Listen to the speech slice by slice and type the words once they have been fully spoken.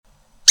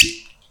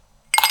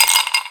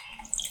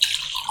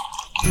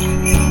Hey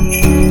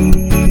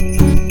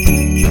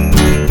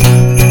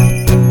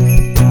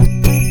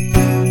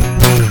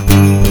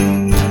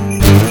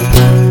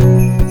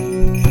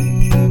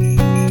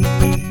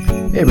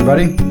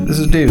everybody, this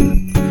is Dude,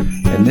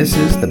 and this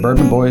is the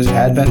Bourbon Boys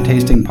Advent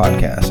Tasting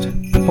Podcast.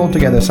 We pulled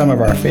together some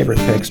of our favorite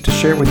picks to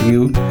share with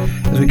you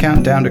as we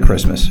count down to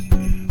Christmas.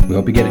 We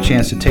hope you get a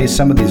chance to taste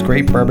some of these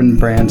great bourbon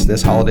brands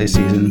this holiday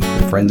season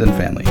with friends and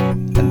family.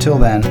 Until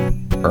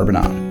then, bourbon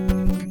on.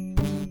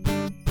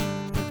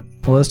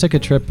 Well, let's take a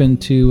trip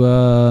into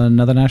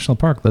another national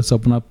park. Let's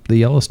open up the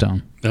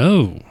Yellowstone.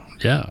 Oh,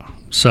 yeah.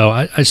 So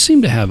I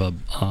seem to have a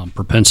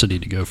propensity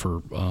to go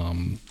for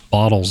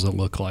bottles that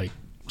look like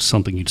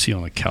something you'd see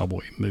on a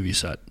cowboy movie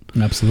set.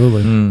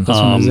 Absolutely. This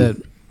one is it.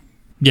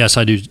 Yes,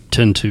 I do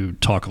tend to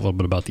talk a little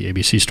bit about the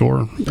ABC store.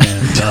 And,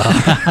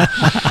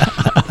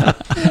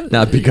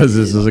 not because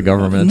this is a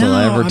governmental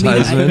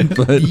advertisement,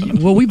 but...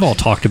 Well, we've all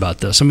talked about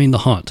this. I mean, the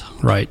hunt,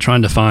 right?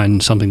 Trying to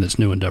find something that's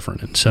new and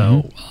different. And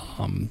so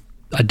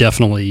I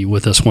definitely,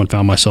 with this one,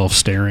 found myself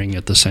staring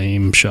at the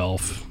same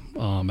shelf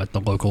at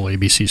the local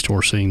ABC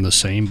store, seeing the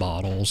same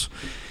bottles.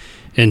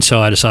 And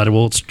so I decided,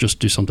 well, let's just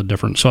do something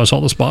different. So I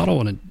saw this bottle,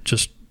 and it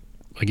just,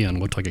 again,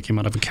 looked like it came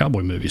out of a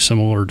cowboy movie,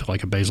 similar to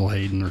like a Basil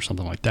Hayden or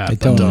something like that. It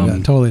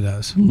totally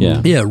does.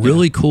 Yeah,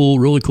 really cool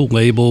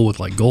label with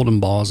like gold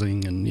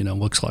embossing, and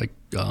looks like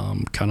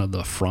kind of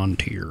the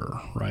frontier,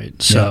 right?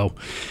 So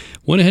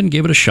went ahead and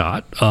gave it a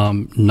shot.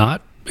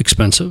 Not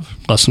expensive,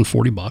 less than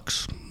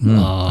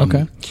 $40.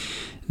 Okay.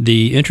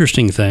 The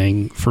interesting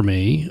thing for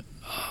me,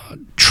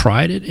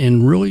 tried it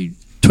and really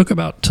took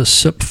about to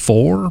sip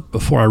 4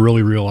 before I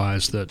really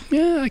realized that,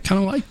 I kind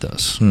of like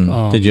this.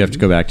 Did you have to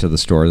go back to the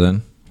store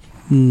then?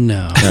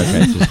 No.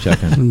 Okay, just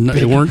checking. No,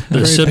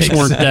 the sips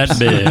weren't that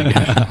big.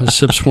 The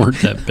sips weren't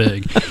that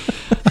big.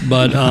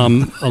 But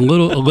a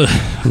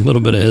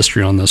little bit of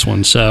history on this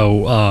one.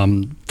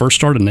 So first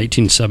started in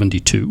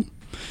 1872,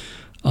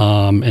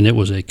 and it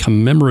was a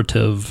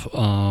commemorative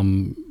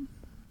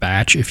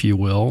batch, if you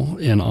will,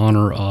 in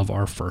honor of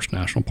our first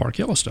national park,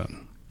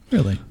 Yellowstone.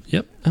 Really?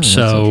 Yep. Oh,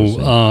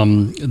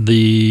 so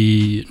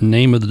the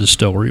name of the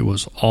distillery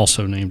was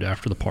also named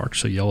after the park,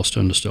 so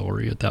Yellowstone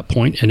Distillery at that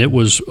point, and it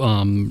was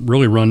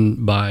really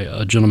run by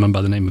a gentleman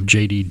by the name of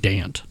J.D.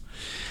 Dant.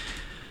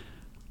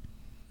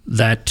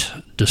 That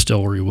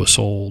distillery was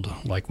sold,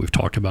 like we've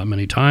talked about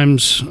many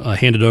times,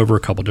 handed over a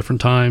couple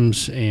different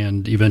times,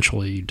 and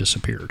eventually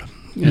disappeared.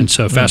 And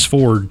so fast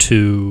forward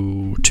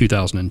to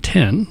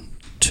 2010,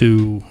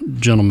 2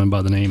 gentlemen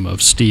by the name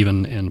of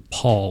Stephen and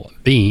Paul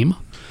Beam,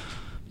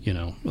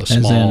 a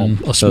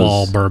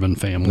small bourbon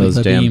family.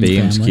 Those damn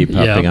beams family. keep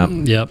popping up.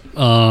 Yep.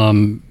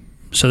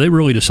 So they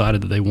really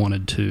decided that they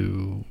wanted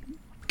to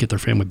get their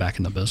family back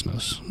in the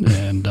business.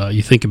 And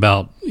you think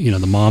about,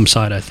 the mom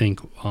side, I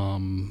think,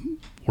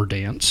 were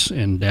Dance,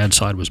 and dad's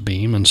side was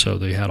Beam, and so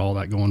they had all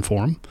that going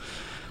for them.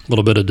 A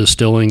little bit of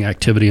distilling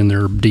activity in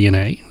their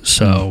DNA.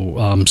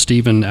 So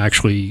Stephen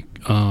actually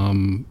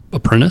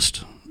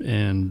apprenticed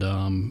and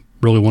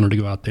really wanted to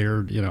go out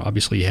there.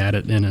 Obviously he had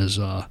it in his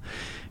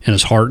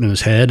heart and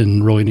his head,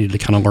 and really needed to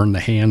kind of learn the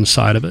hand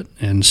side of it.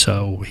 And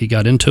so he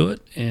got into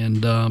it,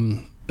 and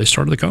they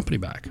started the company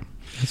back.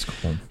 That's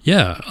cool.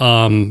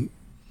 Yeah.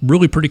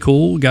 Really pretty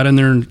cool. Got in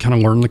there and kind of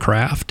learned the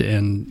craft.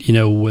 And,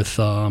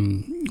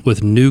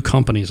 with new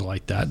companies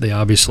like that, they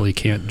obviously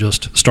can't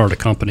just start a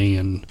company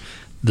and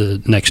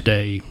the next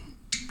day,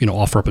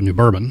 offer up a new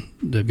bourbon.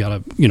 They've got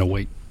to,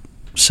 wait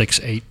 6,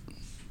 8,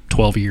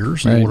 12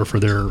 years in order for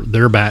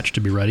their batch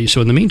to be ready.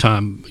 So in the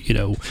meantime,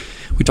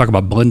 we talk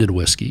about blended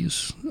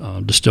whiskeys.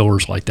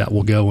 Distillers like that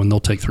will go and they'll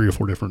take 3 or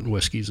 4 different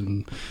whiskeys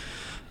and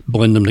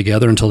blend them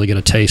together until they get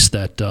a taste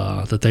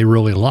that they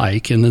really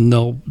like, and then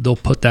they'll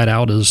put that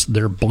out as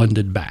their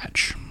blended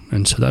batch.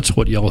 And so that's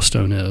what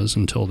Yellowstone is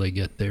until they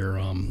get their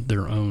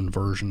own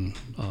version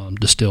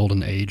distilled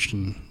and aged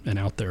and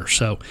out there.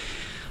 So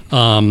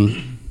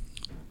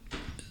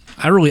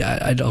I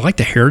like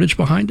the heritage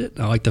behind it.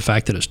 I like the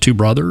fact that it's 2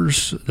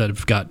 brothers that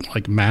have got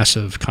like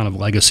massive kind of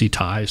legacy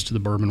ties to the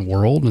bourbon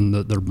world, and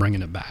that they're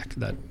bringing it back.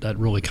 That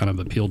really kind of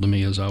appealed to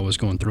me as I was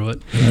going through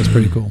it. Yeah, that's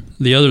pretty cool.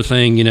 The other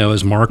thing,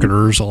 as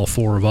marketers, all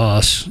 4 of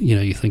us,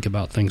 you think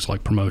about things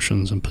like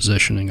promotions and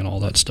positioning and all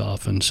that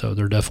stuff. And so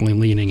they're definitely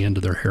leaning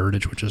into their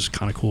heritage, which is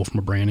kind of cool from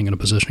a branding and a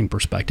positioning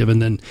perspective.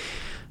 And then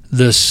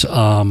this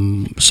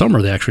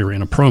summer, they actually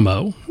ran a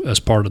promo as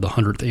part of the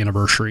 100th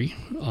anniversary.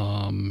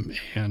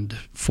 And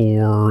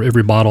for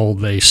every bottle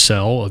they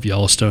sell of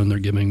Yellowstone, they're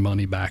giving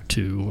money back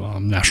to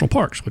national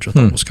parks, which I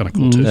thought was kind of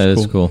cool too. That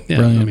is cool. Yeah,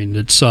 brilliant. I mean,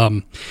 it's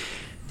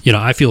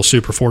I feel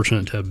super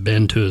fortunate to have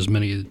been to as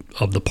many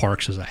of the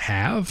parks as I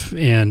have,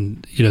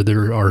 and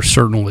there are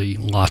certainly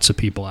lots of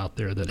people out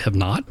there that have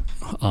not,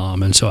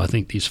 and so I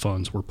think these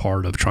funds were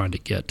part of trying to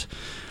get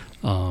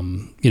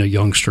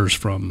youngsters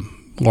from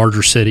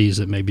larger cities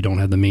that maybe don't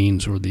have the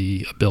means or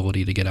the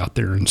ability to get out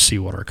there and see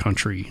what our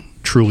country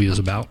truly is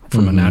about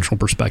from a natural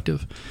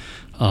perspective.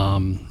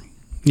 And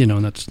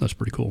that's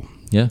pretty cool.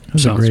 Yeah,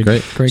 so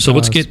great. So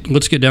let's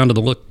get down to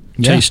the look,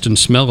 taste, and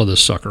smell of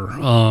this sucker.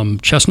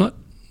 Chestnut,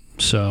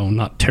 So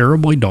not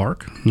terribly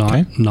dark,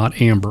 Okay.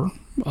 not amber,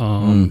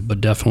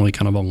 but definitely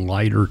kind of a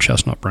lighter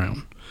chestnut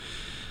brown.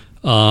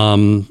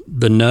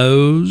 The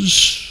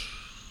nose,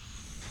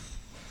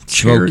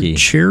 Smoky.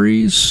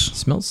 cherries,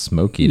 Smells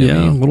smoky to yeah,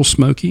 a me. little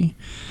smoky.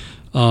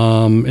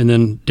 And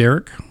then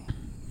Derek,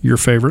 your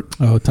favorite,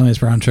 Oh, tell me it's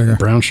brown sugar.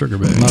 brown sugar,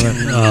 baby.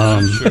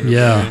 Love it.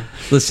 Yeah,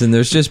 Listen,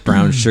 there's just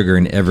brown sugar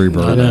in every I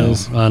bourbon. know.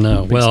 is. I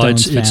know. Big Well,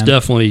 Stones it's fan.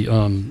 definitely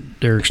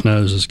Derek's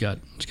nose has got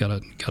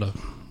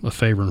a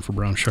favoring for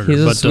brown sugar.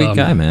 He's a but, sweet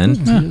guy,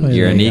 man. well,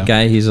 You're there a you neat go.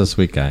 guy. He's a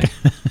sweet guy.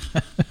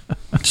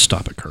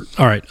 Stop it, Kurt.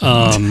 All right.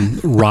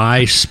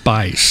 Rye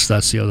spice.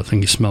 That's the other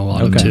thing you smell a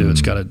lot of Okay. too.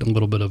 It's got a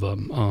little bit of a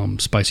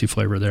spicy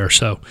flavor there.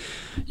 So,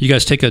 you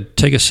guys take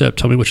a sip.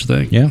 Tell me what you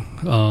think. Yeah,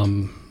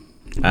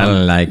 I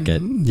don't like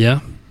it. Yeah.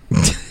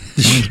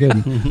 sounds good.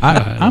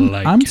 I'm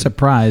like I'm it.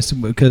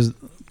 surprised because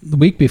the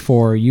week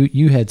before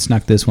you had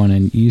snuck this one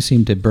and you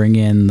seemed to bring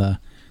in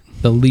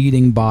the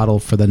leading bottle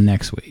for the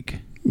next week.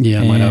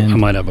 Yeah. I And-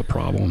 might have a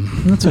problem.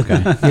 That's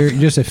okay. You're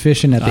just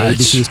efficient at the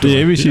ABC store. The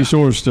ABC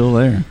store is still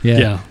there.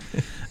 Yeah.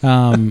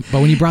 But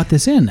when you brought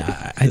this in,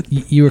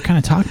 you were kind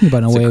of talking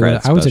about it in a It's a way where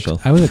cred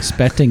special. I was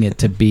expecting it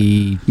to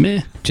be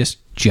Meh. just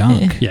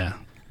junk. Yeah.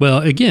 Well,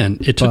 again,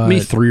 it took me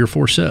But- 3 or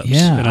 4 sips.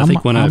 Yeah, And I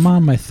think when I'm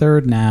on my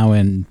third now,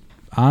 and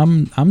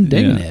I'm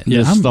digging it.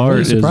 Yeah, I'm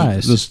really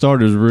surprised. The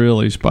start is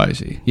really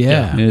spicy.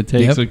 yeah. It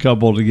takes a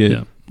couple to get.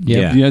 Yeah. Yep.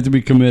 Yeah. You have to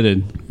be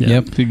committed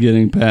Yep. to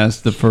getting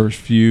past the first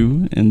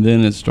few, and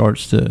then it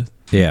starts to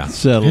Yeah.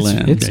 settle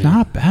in. It's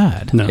not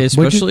bad. No.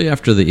 Especially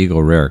after the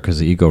Eagle Rare, because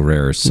the Eagle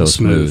Rare is so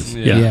smooth.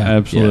 Yeah. Yeah.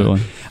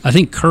 absolutely. I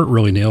think Kurt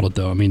really nailed it,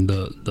 though. I mean,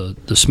 the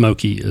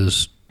smoky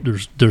is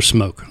there's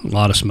smoke, a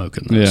lot of smoke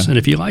in this, Yeah. and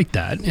if you like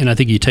that, and I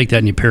think you take that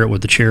and you pair it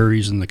with the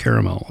cherries and the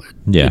caramel,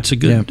 Yeah. it's a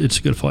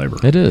good flavor.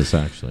 It is,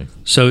 actually.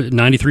 So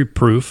 93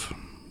 proof.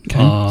 Okay.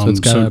 So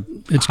it's got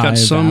it's high got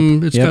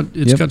some evap.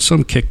 it's Yep. got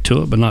some kick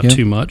to it, but not Yep.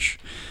 too much.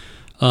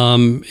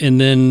 And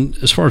then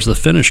as far as the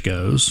finish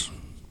goes,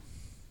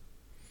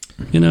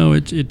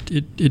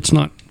 it's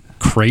not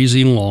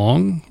crazy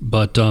long,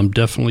 but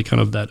definitely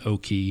kind of that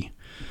oaky,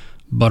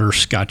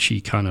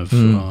 butterscotchy kind of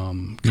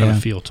Yeah.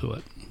 feel to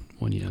it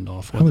when you end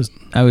off with.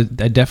 I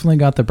definitely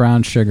got the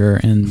brown sugar,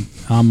 and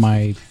on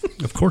my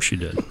Of course you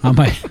did.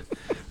 my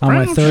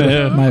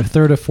sugar.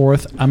 third or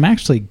fourth, I'm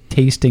actually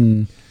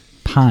tasting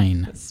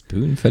pine.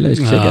 Spoonful of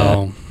sugar.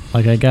 Oh,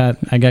 Like I got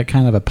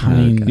kind of a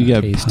pine You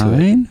got taste to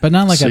pine? it, but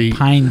not like See- a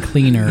pine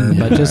cleaner,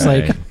 but just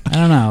like Right. I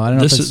don't know.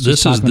 This if is- it's this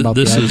just is talking the- about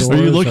this the is- Are you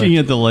outdoors looking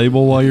at the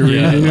label while you're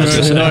Yeah, reading? I was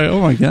gonna say. Oh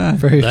my god!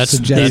 very that's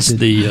suggested.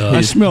 the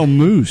I smell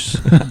moose.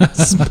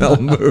 Smell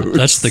moose.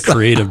 that's the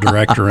creative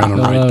director in them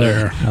I right love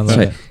there. it. I love That's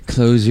right. it.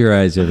 Close your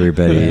eyes,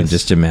 everybody, and Yes.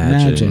 just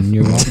imagine.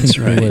 You're walking That's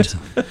through right. it.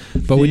 But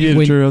The when you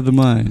editor of the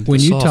mind. when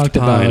The you soft talked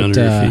pine about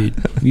under your feet.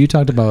 you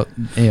talked about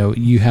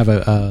you have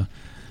a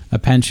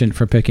penchant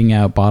for picking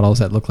out bottles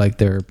that look like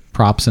they're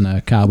props in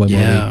a cowboy movie.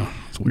 Yeah,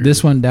 it's weird.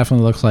 This one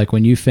definitely looks like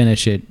when you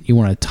finish it, you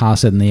want to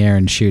toss it in the air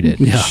and shoot it.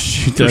 yeah,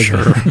 for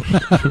sure,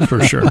 for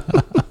sure.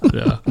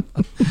 Yeah,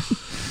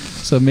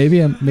 So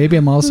maybe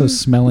I'm also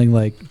smelling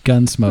like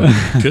gun smoke.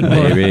 could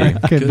Maybe.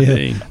 be. Could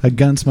be a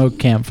gun smoke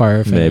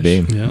campfire finish.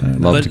 Maybe. Yeah.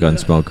 Love But, to gun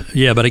smoke.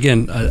 Yeah, but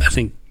again, I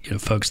think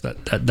folks,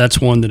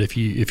 that's one that if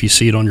you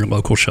see it on your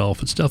local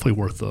shelf, it's definitely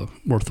worth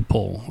the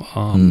pull.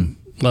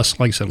 Less,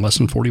 like I said, less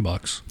than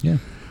 $40. Yeah.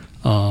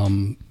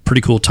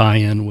 Pretty cool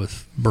tie-in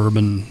with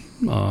bourbon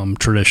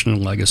tradition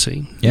and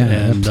legacy. Yeah,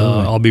 and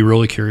absolutely. I'll be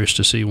really curious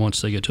to see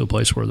once they get to a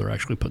place where they're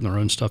actually putting their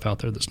own stuff out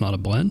there that's not a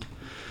blend.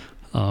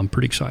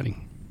 Pretty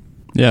exciting.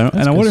 Yeah, That's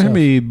and I good wonder how stuff.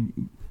 many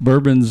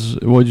bourbons.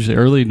 What did you say?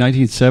 Early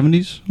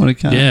 1970s when it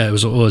came. Yeah, it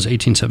was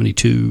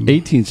 1872.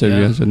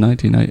 1870. Yeah. I said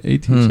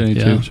 1872.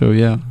 Yeah. So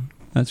yeah,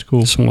 that's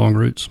cool. Some long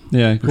roots.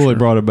 Yeah, For cool. They sure.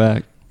 brought it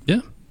back.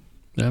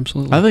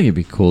 Absolutely. I think it'd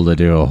be cool to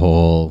do a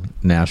whole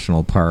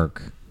national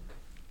park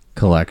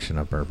collection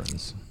of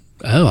bourbons.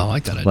 Oh, I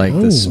like that idea. Like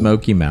Oh. the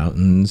Smoky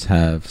Mountains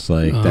have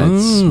like that Oh.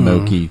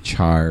 smoky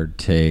charred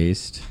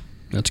taste,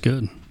 That's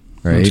good.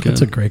 right? That's good.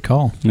 That's a great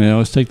call. Yeah,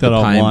 let's take that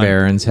The Pine offline.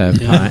 Barrens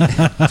have Yeah.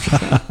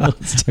 pine.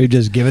 Are you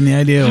just giving the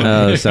idea away?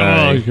 Oh,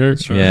 sorry. Oh,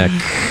 Kurt. Yeah,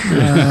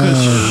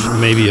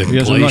 Maybe a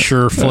Yes, I'm not-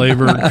 glacier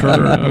flavored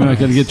I'm not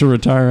going to get to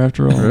retire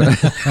after all.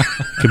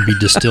 could be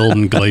distilled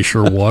in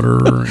glacier water.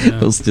 Yeah.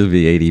 we'll still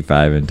be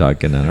 85 and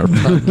talking on our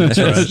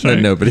podcast that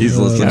nobody's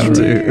Oh, listening that's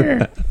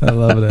to. I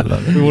love it. I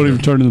love it. We won't even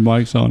turn the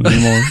mics on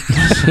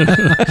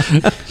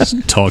anymore.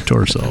 Just talk to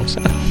ourselves.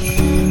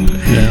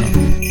 Yeah.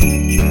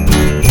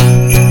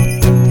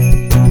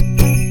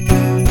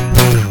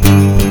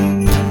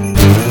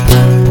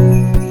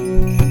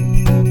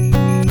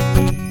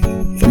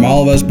 From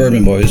all of us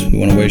Bourbon Boys, we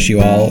want to wish you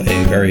all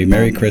a very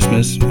Merry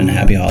Christmas and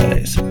Happy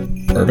Holidays.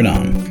 Bourbon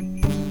on.